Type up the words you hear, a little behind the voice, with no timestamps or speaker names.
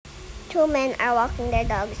Two men are walking their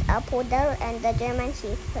dogs, a poodle and the German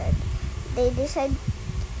Shepherd. They decide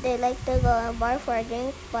they like to go to a bar for a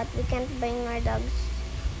drink, but we can't bring our dogs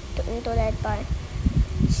into that bar,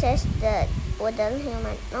 says the poodle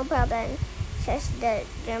human. No problem, says the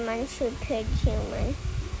German Shepherd human.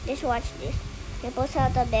 Just watch this. He pulls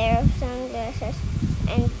out a pair of sunglasses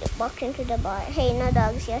and walks into the bar. Hey, no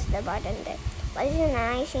dogs, yes, the bartender. What is a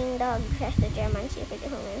nice dog, says the German Shepherd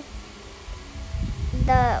human.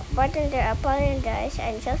 The bartender apologizes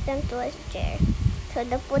and shows them to a chair. So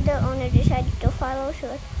the poodle owner decided to follow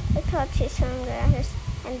suit, puts out his sunglasses,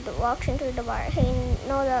 and walks into the bar. Hey,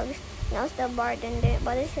 no dogs, knows the bartender,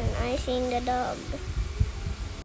 but it's nice seeing the dog.